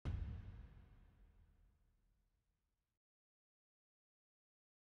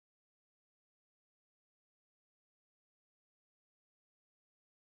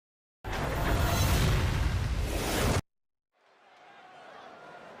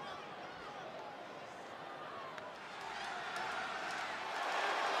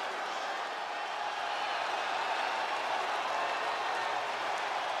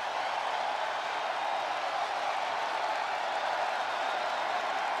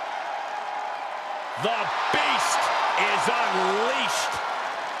The beast is unleashed.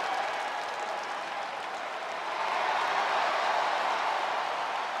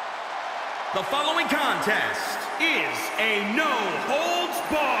 The following contest is a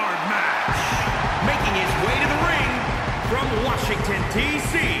no-holds-barred match. Making his way to the ring from Washington,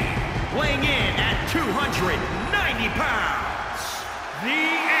 D.C., weighing in at 290 pounds, the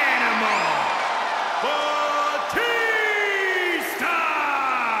Animal, Batista!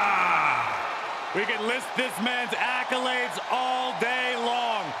 We can list this man's accolades all day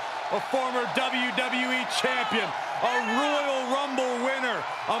long. A former WWE champion, a Royal Rumble winner,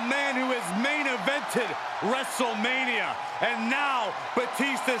 a man who has main evented WrestleMania. And now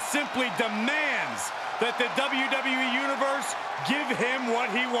Batista simply demands that the WWE Universe give him what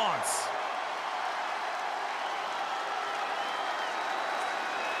he wants.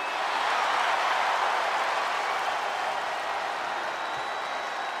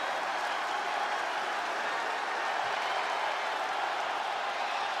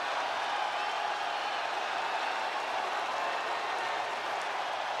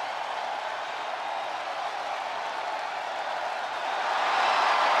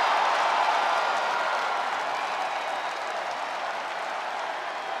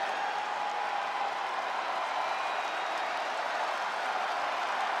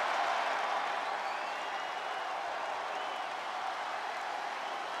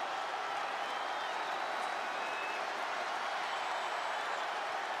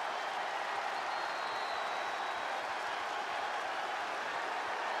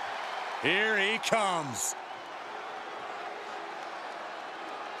 Here he comes.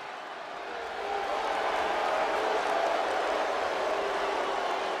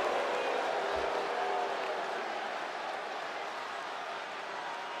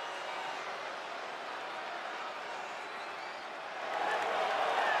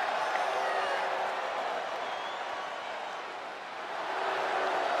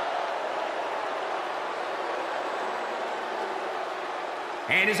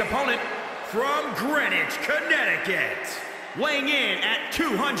 And his opponent from Greenwich, Connecticut, weighing in at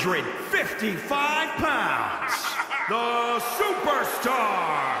 255 pounds, the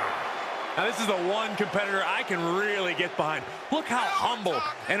Superstar. Now this is the one competitor I can really get behind. Look how humble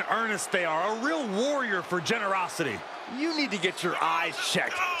and earnest they are. A real warrior for generosity. You need to get your eyes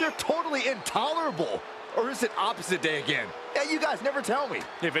checked. They're totally intolerable. Or is it opposite day again? Yeah, you guys never tell me.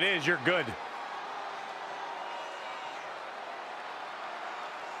 If it is, you're good.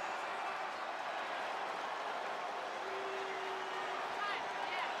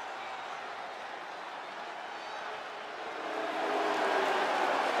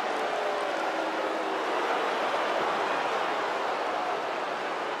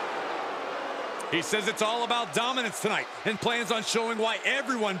 He says it's all about dominance tonight and plans on showing why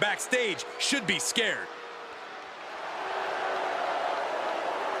everyone backstage should be scared.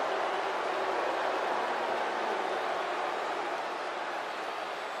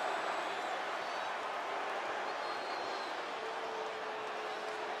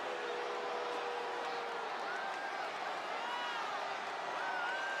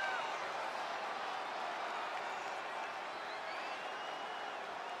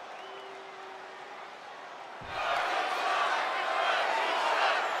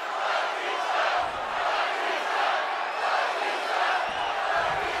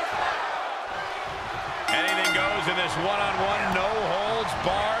 In this one-on-one,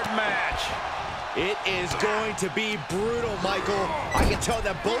 no-holds-barred match. It is going to be brutal, Michael. I can tell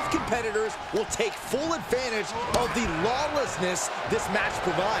that both competitors will take full advantage of the lawlessness this match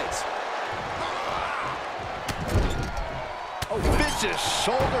provides. A vicious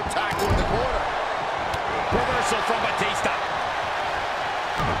shoulder tackle in the corner. Reversal from Batista.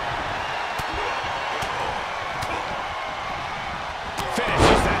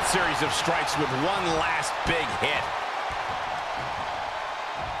 Finishes that series of strikes with one last big hit.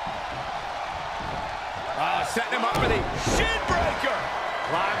 Setting him up for the shin breaker.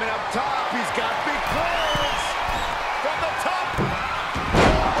 Climbing up top, he's got big plans. From the top.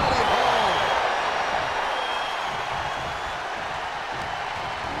 Nobody home.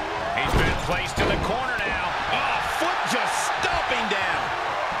 He's been placed in the corner now. Oh, foot just stomping down.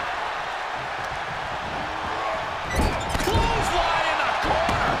 Clothesline in the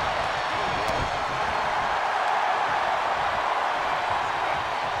corner.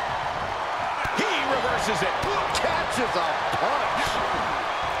 He reverses it. Catches a punch.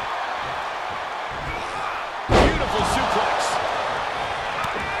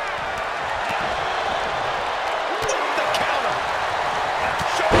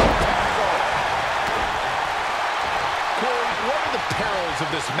 of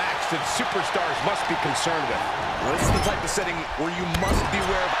this match that superstars must be concerned with. Well, this is the type of setting where you must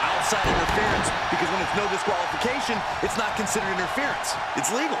beware of outside interference, because when it's no disqualification, it's not considered interference.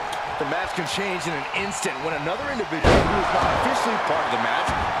 It's legal. The match can change in an instant when another individual who is not officially part of the match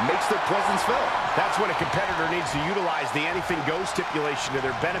makes their presence felt. That's when a competitor needs to utilize the anything goes stipulation to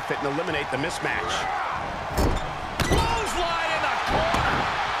their benefit and eliminate the mismatch. Clothesline in the corner.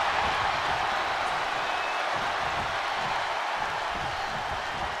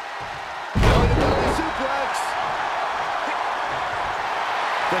 Belly-to-belly suplex.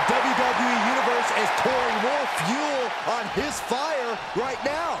 The WWE Universe is pouring more fuel on his fire right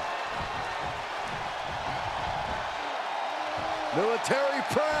now. Military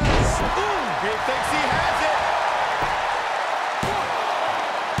press. Ooh, he thinks he has it.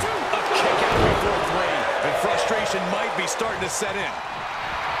 A kick out before three. And frustration might be starting to set in.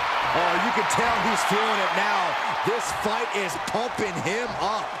 Oh, you can tell he's feeling it now. This fight is pumping him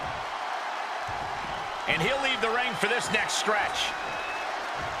up. And he'll leave the ring for this next stretch.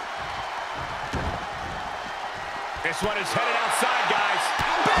 This one is headed outside, guys.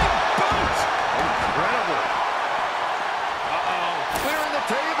 Big boot. Incredible. Clearing the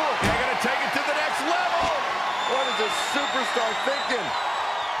table. They're going to take it to the next level. What is this superstar thinking?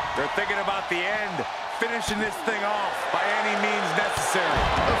 They're thinking about the end, finishing this thing off by any means necessary.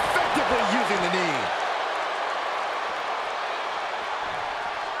 Effectively using the knee.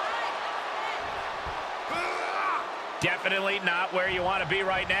 Definitely not where you want to be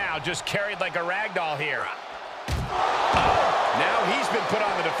right now. Just carried like a rag doll here. Now he's been put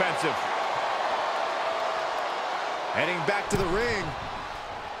on the defensive. Heading back to the ring.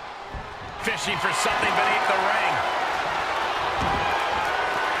 Fishing for something beneath the ring.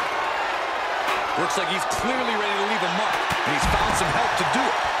 Looks like he's clearly ready to leave a mark, and he's found some help to do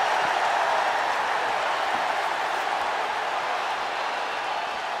it.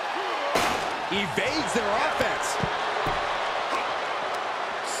 Evades their offense.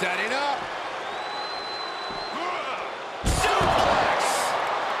 Setting up.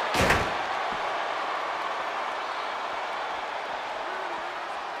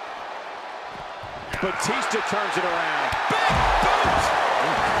 Batista turns it around. Big boot!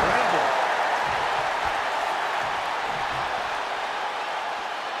 Incredible.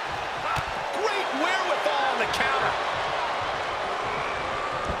 Great wherewithal on the counter.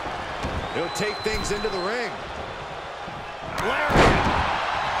 He'll take things into the ring. Lariat.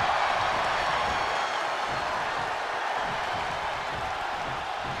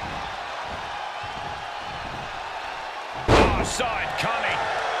 Oh, saw it coming.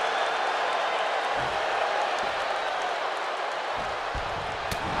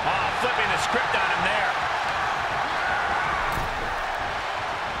 Flipping the script on him there.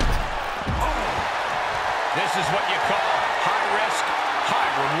 Oh. This is what you call high risk, high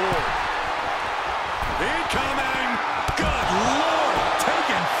reward. Incoming! Good Lord!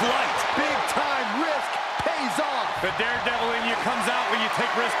 Taking flight! Big time risk pays off. The daredevil in you comes out when you take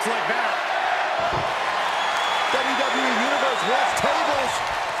risks like that. WWE Universe wants tables.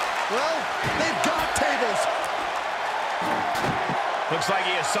 Well, they've got tables. Looks like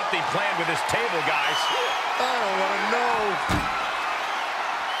he has something planned with his table, guys. I don't want to know.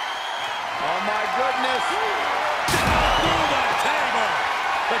 Oh, my goodness. Through the table!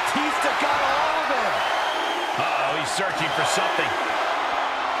 Batista got all of them. Uh-oh, he's searching for something.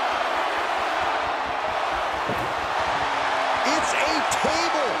 It's a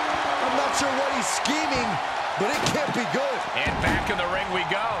table. I'm not sure what he's scheming, but it can't be good. And back in the ring we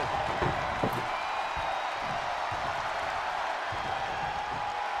go.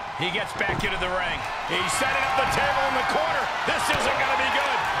 He gets back into the ring. He's setting up the table in the corner. This isn't going to be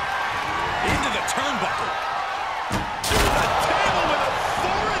good. Into the turnbuckle. To the table with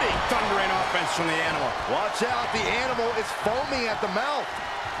authority. Thundering offense from the animal. Watch out, the animal is foaming at the mouth.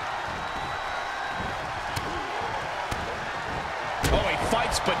 Oh, he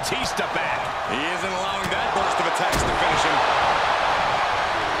fights Batista back. He isn't allowing that burst of attacks to finish him.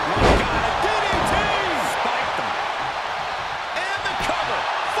 Oh, God, a DDT! Spiked him. And the cover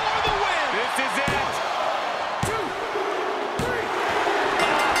for the win. This is it. 2, 3.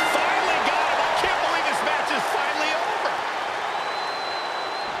 Finally got him. I can't believe this match is finally over.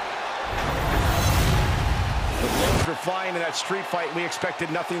 The blows were flying in that street fight. We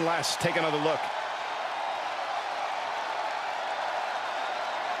expected nothing less. Take another look.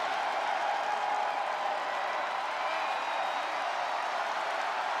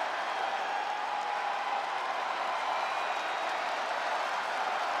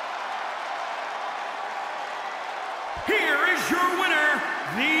 Here is your winner,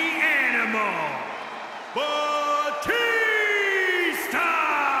 the Animal, Batista!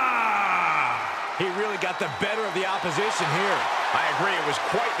 He really got the better of the opposition here. I agree, it was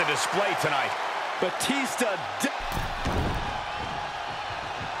quite the display tonight. Batista.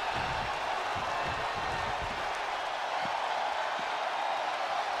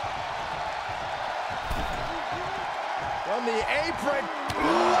 From the apron.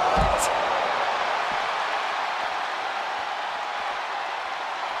 What?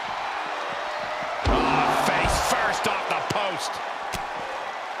 Oh, face first off the post.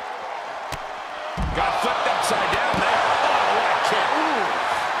 Got flipped upside down there. Oh, what a kick. Ooh.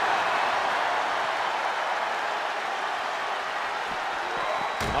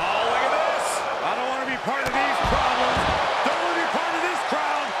 Oh, look at this. I don't want to be part of these problems. Don't want to be part of this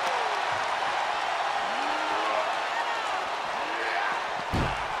crowd.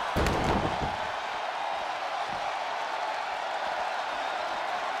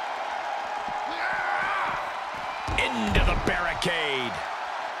 Into the barricade.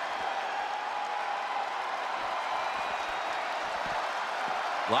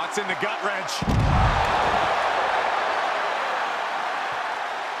 Locks in the gut wrench.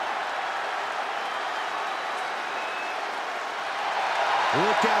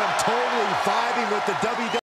 Look at him totally vibing with the WWE.